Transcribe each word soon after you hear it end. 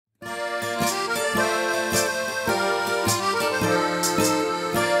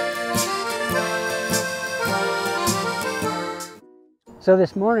So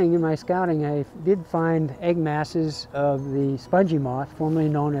this morning in my scouting, I did find egg masses of the spongy moth, formerly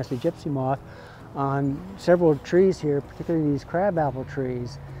known as the gypsy moth, on several trees here, particularly these crabapple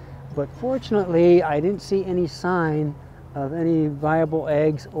trees. But fortunately, I didn't see any sign of any viable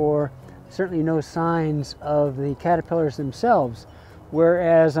eggs, or certainly no signs of the caterpillars themselves.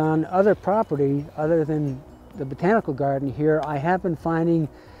 Whereas on other property, other than the botanical garden here, I have been finding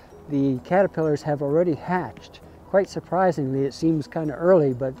the caterpillars have already hatched. Quite surprisingly, it seems kind of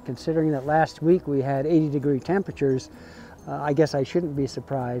early, but considering that last week we had 80-degree temperatures, I guess I shouldn't be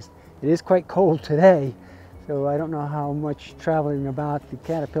surprised. It is quite cold today, so I don't know how much traveling about the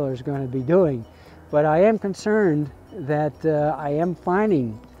caterpillars are going to be doing. But I am concerned that I am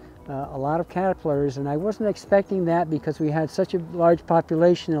finding a lot of caterpillars, and I wasn't expecting that because we had such a large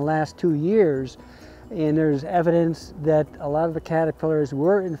population in the last 2 years, and there's evidence that a lot of the caterpillars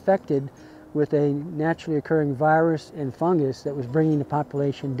were infected with a naturally occurring virus and fungus that was bringing the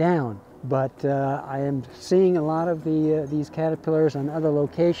population down. But I am seeing a lot of these caterpillars on other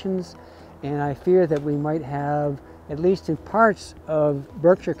locations, and I fear that we might have, at least in parts of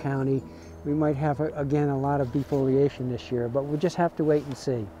Berkshire County, we might have, again, a lot of defoliation this year, but we'll just have to wait and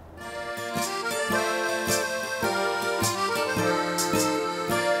see.